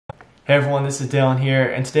Hey everyone, this is Dylan here,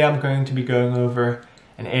 and today I'm going to be going over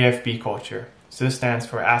an AFB culture. So this stands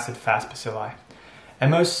for Acid Fast Bacilli.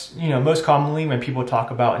 And most commonly when people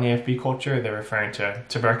talk about an AFB culture, they're referring to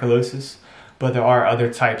tuberculosis, but there are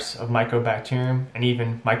other types of Mycobacterium and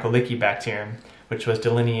even Mycolicibacterium, which was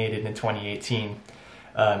delineated in 2018.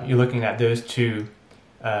 You're looking at those two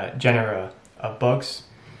genera of bugs.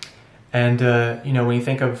 And when you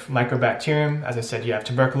think of Mycobacterium, as I said, you have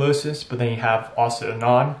tuberculosis, but then you have also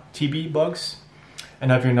non-TB bugs.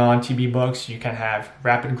 And of your non-TB bugs, you can have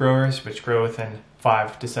rapid growers, which grow within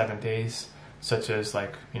 5 to 7 days, such as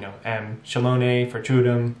M. chelonae for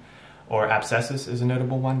trudum, or abscessus is a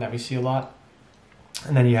notable one that we see a lot.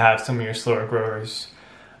 And then you have some of your slower growers,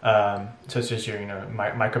 such as your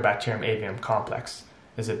Mycobacterium avium complex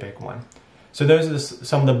is a big one. So those are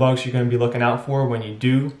some of the bugs you're going to be looking out for when you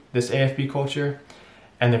do this AFB culture.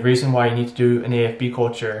 And the reason why you need to do an AFB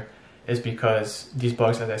culture is because these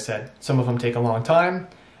bugs, as I said, some of them take a long time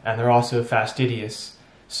and they're also fastidious.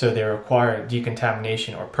 So they require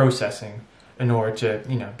decontamination or processing in order to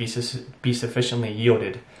be sufficiently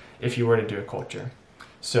yielded if you were to do a culture.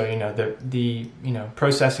 So the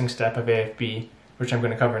processing step of AFB, which I'm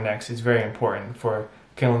going to cover next, is very important for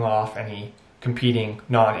killing off any competing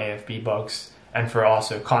non-AFB bugs and for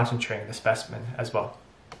also concentrating the specimen as well.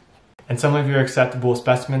 And some of your acceptable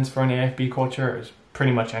specimens for an AFB culture is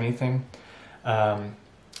pretty much anything,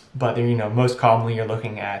 but most commonly you're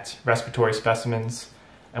looking at respiratory specimens,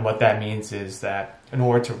 and what that means is that in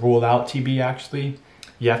order to rule out TB, actually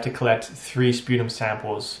you have to collect 3 sputum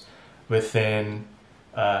samples within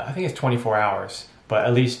I think it's 24 hours, but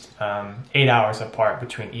at least 8 hours apart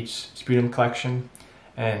between each sputum collection.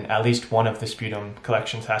 And at least one of the sputum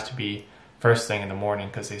collections has to be first thing in the morning,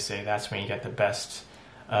 because they say that's when you get the best,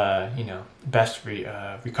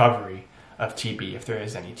 recovery of TB, if there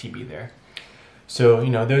is any TB there. So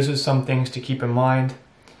those are some things to keep in mind.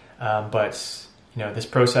 But this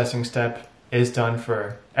processing step is done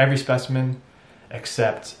for every specimen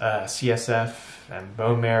except CSF and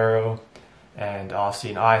bone marrow, and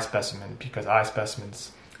obviously an eye specimen, because eye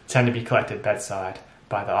specimens tend to be collected bedside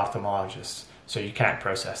by the ophthalmologist. So you can't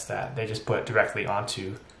process that. They just put it directly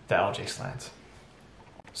onto the LJ slants.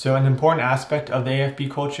 So an important aspect of the AFB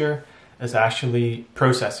culture is actually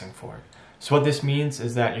processing for it. So what this means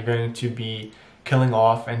is that you're going to be killing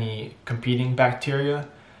off any competing bacteria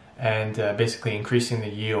and basically increasing the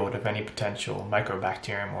yield of any potential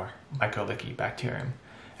Mycobacterium or Mycolicibacterium.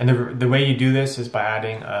 And the way you do this is by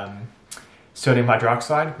adding sodium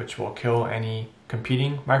hydroxide, which will kill any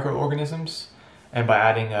competing microorganisms, and by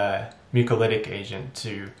adding a mucolytic agent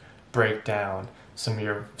to break down some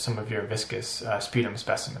of your viscous sputum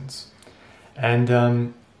specimens.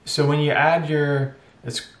 And so when you add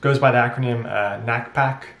this goes by the acronym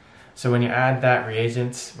NAC-PAC. So when you add that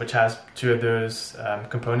reagent, which has 2 of those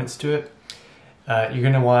components to it, you're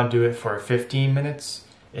going to want to do it for 15 minutes.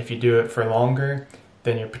 If you do it for longer,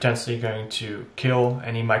 then you're potentially going to kill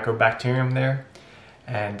any Mycobacterium there.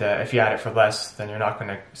 And if you add it for less, then you're not going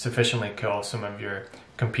to sufficiently kill some of your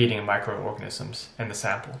competing microorganisms in the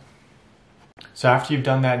sample. So after you've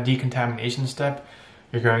done that decontamination step,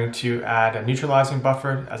 you're going to add a neutralizing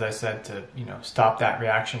buffer, as I said, to stop that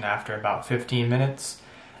reaction after about 15 minutes.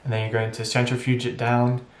 And then you're going to centrifuge it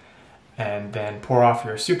down and then pour off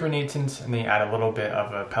your supernatant, and then you add a little bit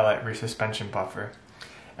of a pellet resuspension buffer.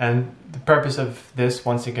 And the purpose of this,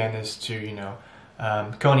 once again, is to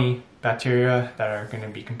kill any bacteria that are going to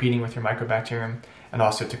be competing with your Mycobacterium, and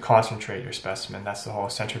also to concentrate your specimen. That's the whole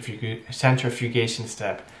centrifugation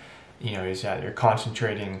step, is that you're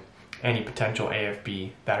concentrating any potential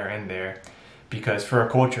AFB that are in there. Because for a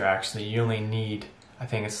culture, actually, you only need, I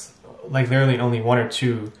think it's like literally only 1 or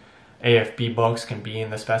 2 AFB bugs can be in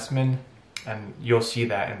the specimen, and you'll see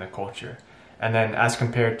that in the culture. And then as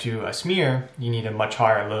compared to a smear, you need a much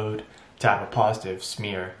higher load to have a positive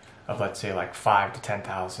smear of, let's say, like 5 to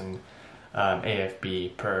 10,000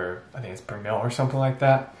 AFB per mil or something like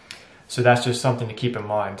that. So that's just something to keep in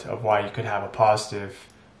mind of why you could have a positive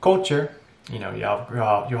culture. You'll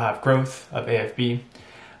have growth of AFB,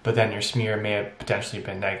 but then your smear may have potentially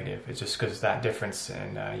been negative. It's just because of that difference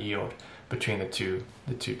in yield between the two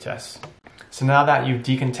tests. So now that you've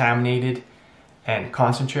decontaminated and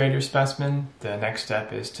concentrated your specimen, the next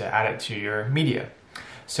step is to add it to your media.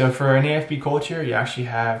 So for an AFB culture, you actually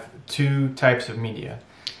have 2 types of media.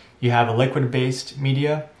 You have a liquid-based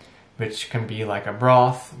media, which can be like a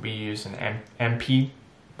broth. We use an MP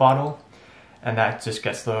bottle, and that just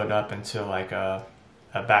gets loaded up into like a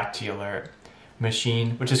Bacti-Alert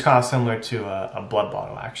machine, which is kind of similar to a blood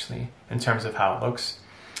bottle, actually, in terms of how it looks.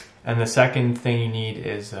 And the second thing you need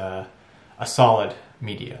is a solid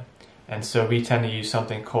media. And so we tend to use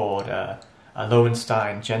something called a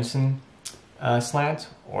Lowenstein-Jensen slant,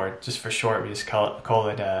 or just for short, we just call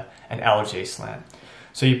it an LJ slant.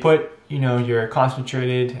 So you put, your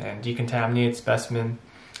concentrated and decontaminated specimen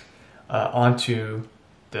onto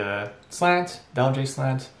the slant, the LJ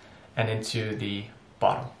slant, and into the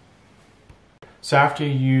bottle. So after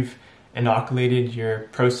you've inoculated your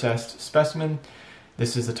processed specimen,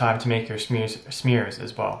 this is the time to make your smears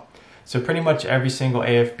as well. So pretty much every single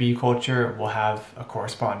AFB culture will have a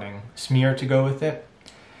corresponding smear to go with it.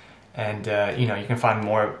 And you can find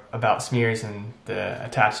more about smears in the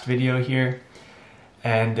attached video here.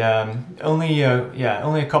 And only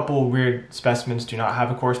a couple weird specimens do not have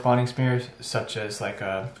a corresponding smear, such as like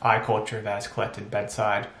a eye culture that's collected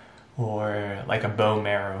bedside, or like a bone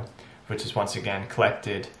marrow, which is once again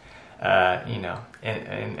collected,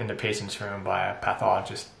 in the patient's room by a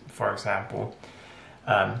pathologist, for example.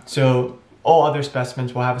 So all other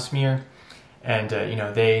specimens will have a smear, and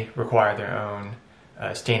they require their own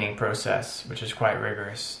staining process, which is quite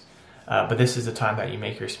rigorous. But this is the time that you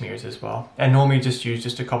make your smears as well. And normally you just use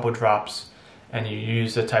just a couple drops, and you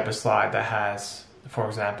use a type of slide that has, for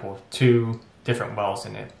example, 2 different wells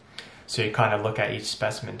in it. So you kind of look at each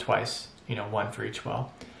specimen twice, one for each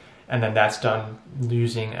well. And then that's done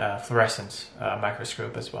using a fluorescence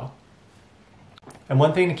microscope as well. And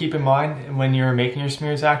one thing to keep in mind when you're making your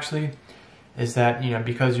smears actually is that,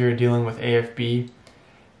 because you're dealing with AFB,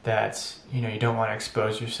 that, you don't want to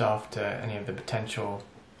expose yourself to any of the potential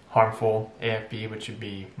harmful AFB, which would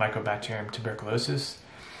be Mycobacterium tuberculosis.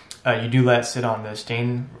 You do let it sit on the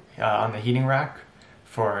stain, on the heating rack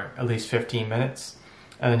for at least 15 minutes.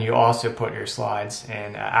 And then you also put your slides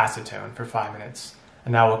in acetone for 5 minutes.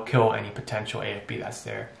 And that will kill any potential AFB that's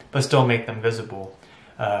there, but still make them visible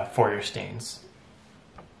for your stains.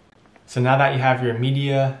 So now that you have your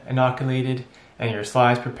media inoculated and your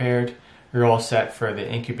slides prepared, you're all set for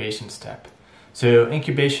the incubation step. So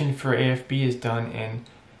incubation for AFB is done in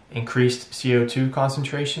increased CO2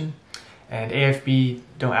 concentration, and AFB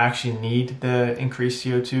don't actually need the increased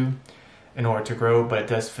CO2 in order to grow, but it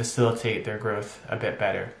does facilitate their growth a bit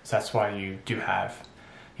better. So that's why you do have,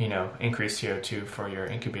 increased CO2 for your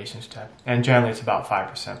incubation step. And generally it's about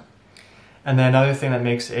 5%. And then another thing that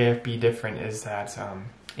makes AFB different is that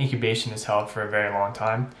incubation is held for a very long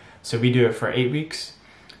time. So we do it for 8 weeks,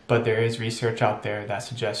 but there is research out there that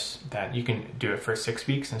suggests that you can do it for 6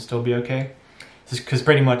 weeks and still be okay. Because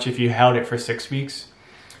pretty much if you held it for 6 weeks,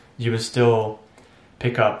 you would still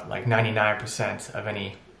pick up like 99% of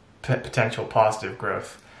any potential positive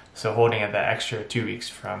growth. So holding it that extra 2 weeks,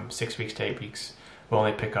 from 6 weeks to 8 weeks, will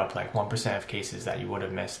only pick up like 1% of cases that you would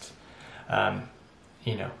have missed.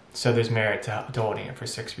 So there's merit to holding it for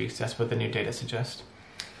 6 weeks. That's what the new data suggests.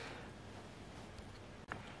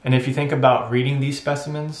 And if you think about reading these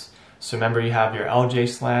specimens, so remember you have your LJ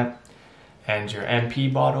slant and your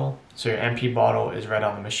MP bottle. So your MP bottle is read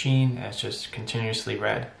on the machine, and it's just continuously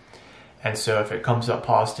read. And so if it comes up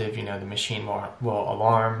positive, the machine will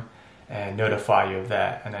alarm and notify you of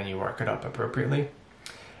that, and then you work it up appropriately.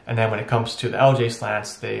 And then when it comes to the LJ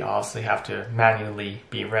slants, they obviously have to manually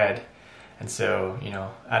be read. And so,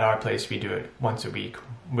 at our place, we do it once a week.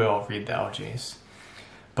 We'll read the LJs.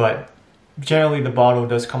 But generally the bottle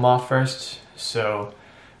does come off first. So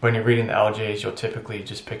when you're reading the LJs, you'll typically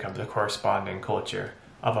just pick up the corresponding culture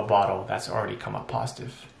of a bottle that's already come up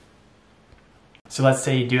positive. So let's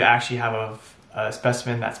say you do actually have a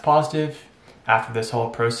specimen that's positive after this whole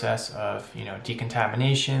process of,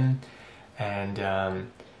 decontamination and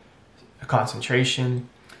concentration.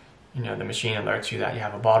 The machine alerts you that you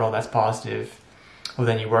have a bottle that's positive. Well,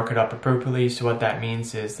 then you work it up appropriately. So what that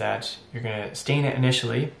means is that you're going to stain it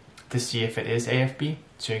initially to see if it is AFB.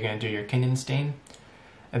 So you're going to do your Kinnan stain.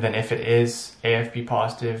 And then if it is AFB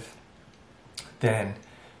positive, then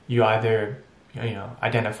you either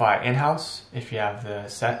identify in-house if you have the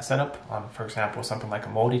setup on, for example, something like a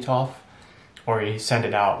MALDI-TOF, or you send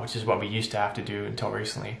it out, which is what we used to have to do until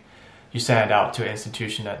recently. You send it out to an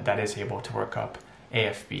institution that is able to work up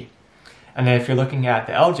AFB. And then if you're looking at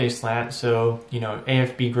the LJ slant, so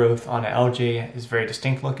AFB growth on an LJ is very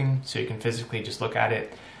distinct looking, so you can physically just look at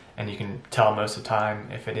it and you can tell most of the time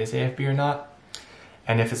if it is AFB or not.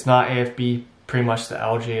 And if it's not AFB, pretty much the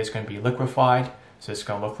LJ is going to be liquefied, so it's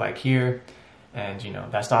going to look like here. And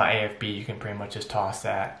that's not AFB, you can pretty much just toss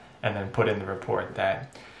that and then put in the report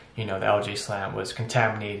that the LJ slant was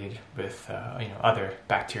contaminated with other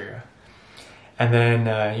bacteria. And then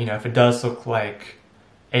if it does look like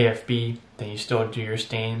AFB, then you still do your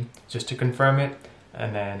stain just to confirm it.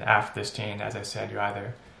 And then after the stain, as I said, you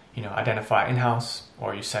either identify in-house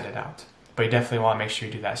or you send it out. But you definitely want to make sure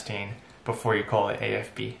you do that stain before you call it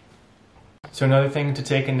AFB. So another thing to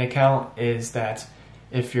take into account is that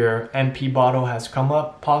if your NP bottle has come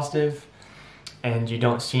up positive and you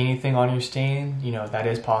don't see anything on your stain, that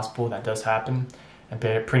is possible, that does happen. And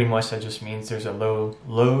pretty much that just means there's a low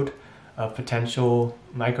load of potential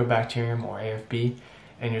Mycobacterium or AFB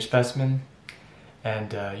in your specimen.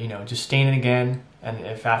 And just stain it again, and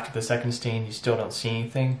if after the second stain you still don't see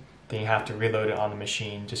anything, then you have to reload it on the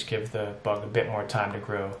machine. Just give the bug a bit more time to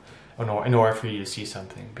grow in order for you to see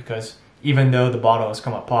something. Because even though the bottle has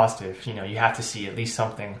come up positive, you have to see at least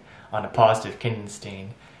something on a positive kidney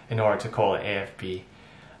stain in order to call it AFB.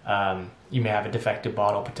 You may have a defective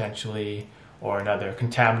bottle potentially, or another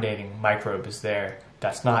contaminating microbe is there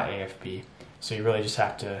that's not AFB. So you really just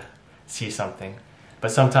have to see something.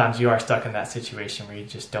 But sometimes you are stuck in that situation where you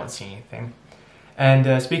just don't see anything.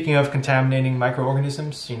 And speaking of contaminating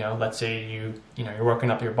microorganisms, let's say you're working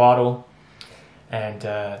up your bottle, and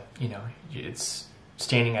it's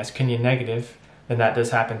staining as kidney negative, then that does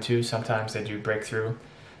happen too. Sometimes they do break through,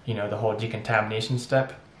 the whole decontamination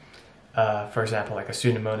step. For example, like a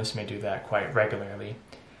Pseudomonas may do that quite regularly.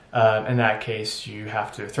 In that case, you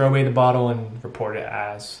have to throw away the bottle and report it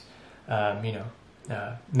as,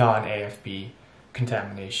 non-AFB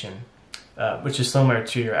contamination, which is similar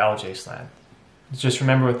to your LJ slant. Just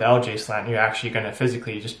remember with the LJ slant, you're actually going to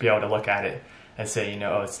physically just be able to look at it and say,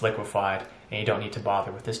 oh, it's liquefied, and you don't need to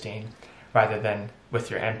bother with the stain. Rather than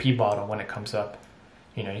with your NP bottle, when it comes up,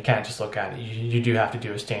 you can't just look at it. You do have to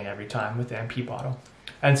do a stain every time with the NP bottle.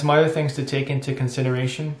 And some other things to take into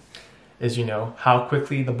consideration is, how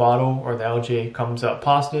quickly the bottle or the LJ comes up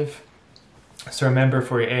positive. So remember,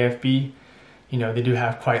 for your AFB, they do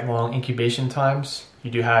have quite long incubation times.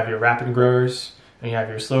 You do have your rapid growers and you have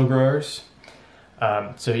your slow growers.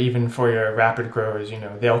 So even for your rapid growers,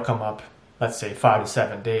 they'll come up, let's say 5 to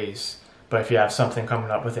 7 days. But if you have something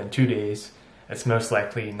coming up within 2 days, it's most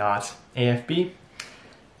likely not AFB.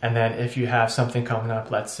 And then if you have something coming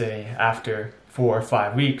up, let's say after 4 or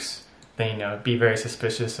 5 weeks, then be very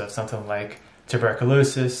suspicious of something like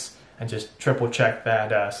tuberculosis, and just triple check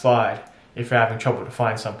that slide if you're having trouble to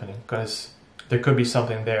find something, because there could be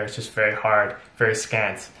something there. It's just very hard, very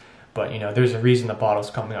scant, but there's a reason the bottle's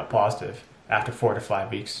coming up positive after 4 to 5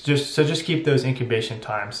 weeks. Just keep those incubation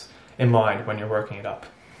times in mind when you're working it up.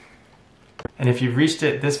 And if you've reached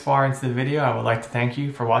it this far into the video, I would like to thank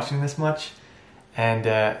you for watching this much. And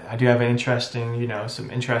I do have an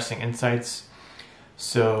some interesting insights.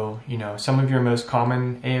 So, some of your most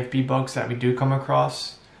common AFB bugs that we do come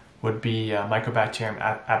across would be Mycobacterium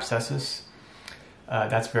abscessus.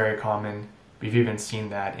 That's very common. We've even seen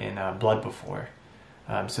that in blood before.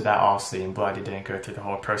 So that obviously in blood, it didn't go through the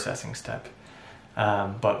whole processing step.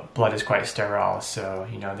 But blood is quite sterile, so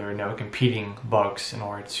there are no competing bugs in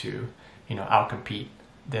order to outcompete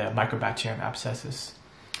the Mycobacterium abscessus.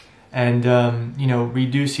 And we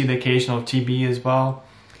do see the occasional TB as well.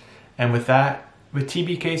 And with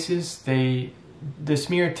TB cases, the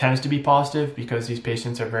smear tends to be positive because these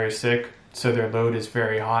patients are very sick, so their load is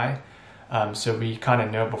very high. So we kind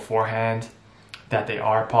of know beforehand that they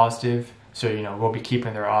are positive. So we'll be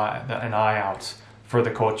keeping an eye out for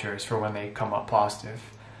the cultures for when they come up positive,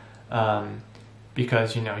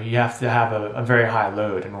 because you have to have a very high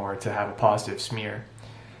load in order to have a positive smear.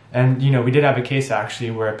 And we did have a case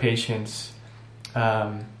actually where a patient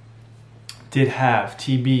did have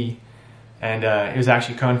TB, and it was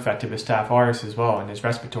actually co-infected with Staph aureus as well in his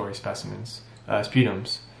respiratory specimens,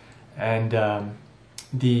 sputums. And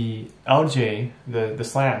the LJ, the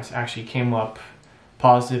slants, actually came up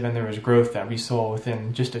positive, and there was growth that we saw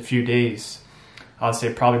within just a few days. I'll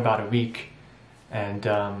say probably about a week. And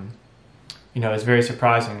it's very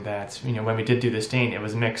surprising that when we did do the stain, it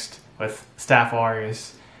was mixed with Staph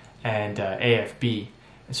aureus and AFB.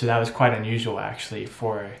 And so that was quite unusual actually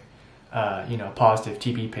for a positive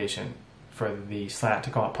TB patient, for the slant to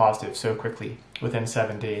come up positive so quickly within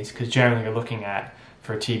 7 days, because generally you're looking at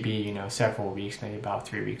for TB several weeks, maybe about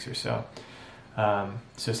 3 weeks or so.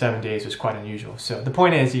 So 7 days was quite unusual. So the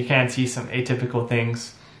point is, you can see some atypical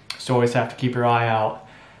things, so always have to keep your eye out.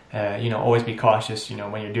 Always be cautious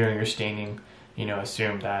when you're doing your staining.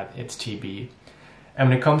 Assume that it's TB. And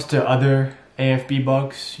when it comes to other AFB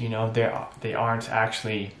bugs, they aren't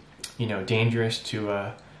actually dangerous to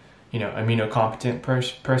a immunocompetent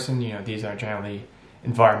person. These are generally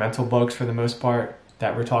environmental bugs for the most part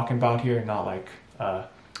that we're talking about here, not like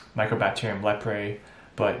Mycobacterium leprae,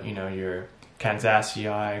 but your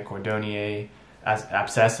Kansasii, Gordoniae,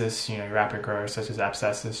 abscessus, your rapid growers such as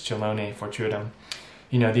abscessus, Chelonae, fortuitum.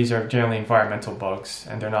 These are generally environmental bugs,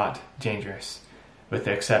 and they're not dangerous, with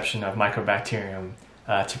the exception of Mycobacterium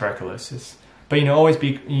tuberculosis. But always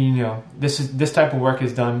be, this type of work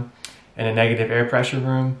is done in a negative air pressure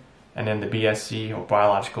room, and in the BSC or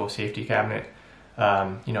biological safety cabinet,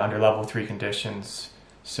 under level 3 conditions.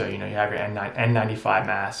 So, you have your N95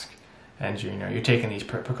 mask, and you're taking these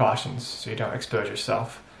precautions so you don't expose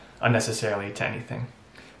yourself unnecessarily to anything.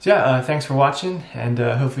 So yeah, thanks for watching, and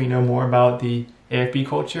hopefully you know more about the AFB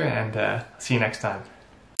culture, and see you next time.